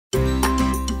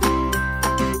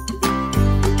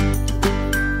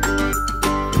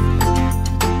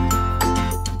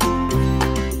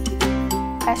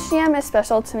SGM is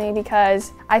special to me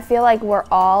because I feel like we're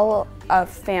all a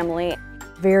family.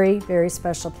 Very, very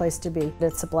special place to be.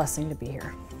 It's a blessing to be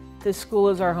here. This school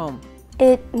is our home.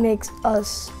 It makes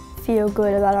us feel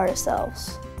good about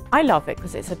ourselves. I love it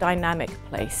because it's a dynamic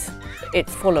place.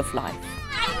 It's full of life.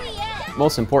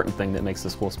 Most important thing that makes the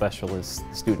school special is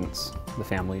the students, the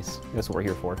families. That's what we're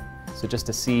here for. So just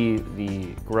to see the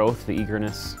growth, the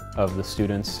eagerness of the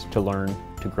students to learn,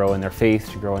 to grow in their faith,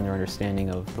 to grow in their understanding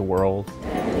of the world.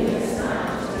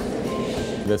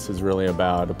 This is really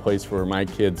about a place where my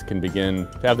kids can begin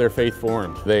to have their faith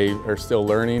formed. They are still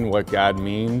learning what God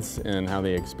means and how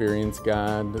they experience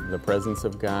God, the presence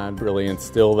of God. Really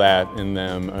instill that in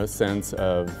them, a sense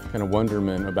of kind of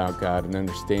wonderment about God, an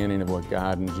understanding of what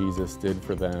God and Jesus did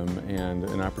for them, and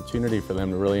an opportunity for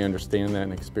them to really understand that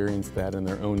and experience that in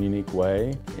their own unique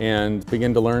way, and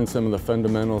begin to learn some of the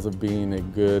fundamentals of being a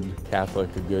good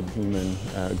Catholic, a good human,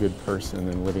 a good person,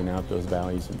 and living out those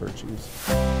values and virtues.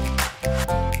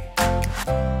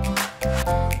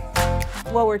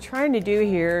 What we're trying to do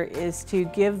here is to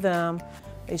give them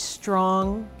a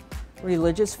strong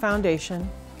religious foundation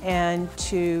and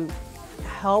to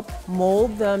help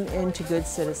mold them into good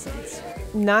citizens.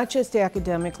 Not just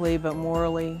academically, but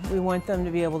morally. We want them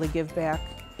to be able to give back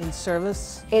in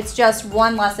service. It's just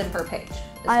one lesson per page.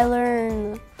 I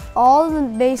learn all the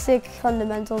basic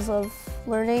fundamentals of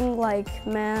learning, like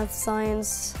math,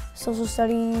 science, social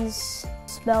studies,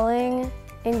 spelling,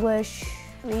 English,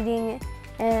 reading.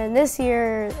 And this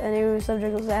year, a new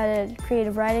subject was added,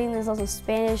 creative writing. There's also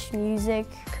Spanish, music,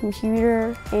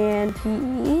 computer, and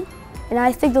PE. And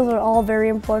I think those are all very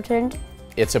important.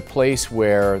 It's a place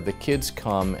where the kids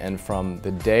come, and from the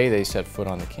day they set foot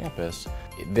on the campus,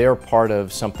 they're part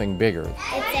of something bigger.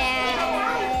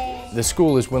 The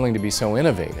school is willing to be so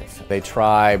innovative. They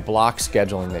try block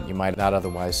scheduling that you might not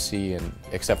otherwise see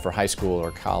except for high school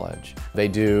or college. They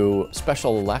do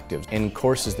special electives in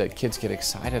courses that kids get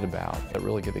excited about, that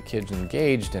really get the kids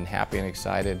engaged and happy and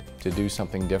excited to do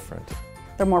something different.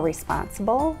 They're more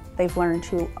responsible. They've learned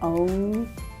to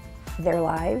own their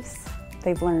lives.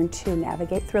 They've learned to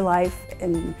navigate through life,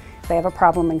 and if they have a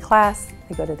problem in class,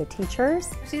 they go to the teachers.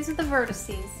 These are the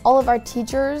vertices. All of our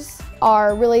teachers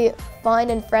are really fun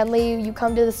and friendly. You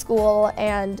come to the school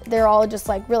and they're all just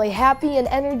like really happy and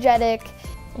energetic.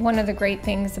 One of the great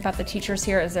things about the teachers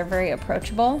here is they're very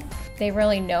approachable. They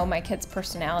really know my kids'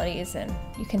 personalities, and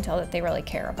you can tell that they really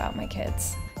care about my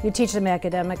kids. You teach them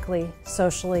academically,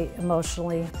 socially,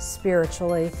 emotionally,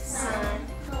 spiritually. Son,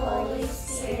 Holy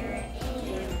Spirit.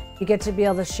 You get to be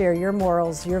able to share your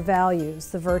morals, your values,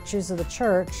 the virtues of the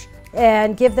church,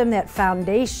 and give them that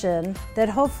foundation that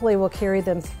hopefully will carry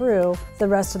them through the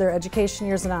rest of their education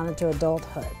years and on into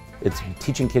adulthood. It's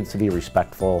teaching kids to be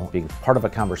respectful, being part of a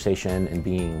conversation, and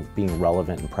being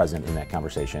relevant and present in that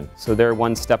conversation. So they're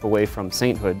one step away from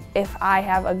sainthood. If I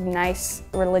have a nice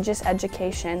religious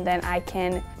education, then I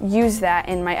can use that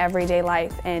in my everyday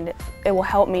life, and it will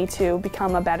help me to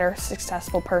become a better,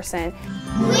 successful person.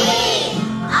 We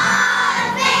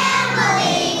are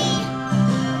family.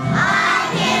 I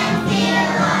can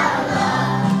feel our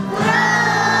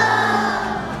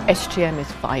love grow. SGM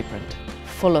is vibrant,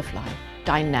 full of life,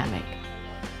 dynamic.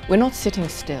 We're not sitting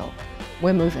still,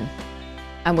 we're moving.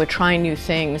 And we're trying new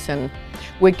things, and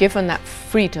we're given that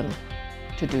freedom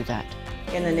to do that.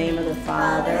 In the name of the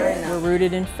Father, we're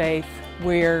rooted in faith,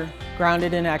 we're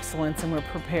grounded in excellence, and we're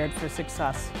prepared for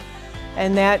success.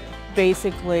 And that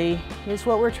basically is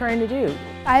what we're trying to do.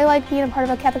 I like being a part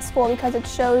of a Catholic school because it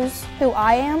shows who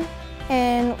I am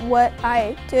and what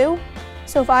I do.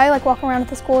 So if I walk around with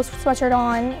the school sweatshirt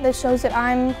on, this shows that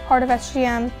I'm part of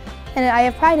SGM, and I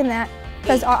have pride in that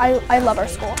because I love our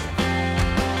school.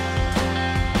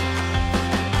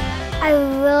 I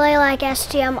really like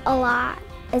SGM a lot.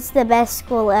 It's the best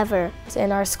school ever.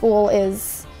 And our school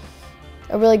is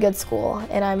a really good school,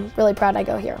 and I'm really proud I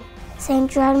go here. St.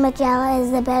 John Magella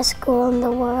is the best school in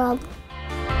the world.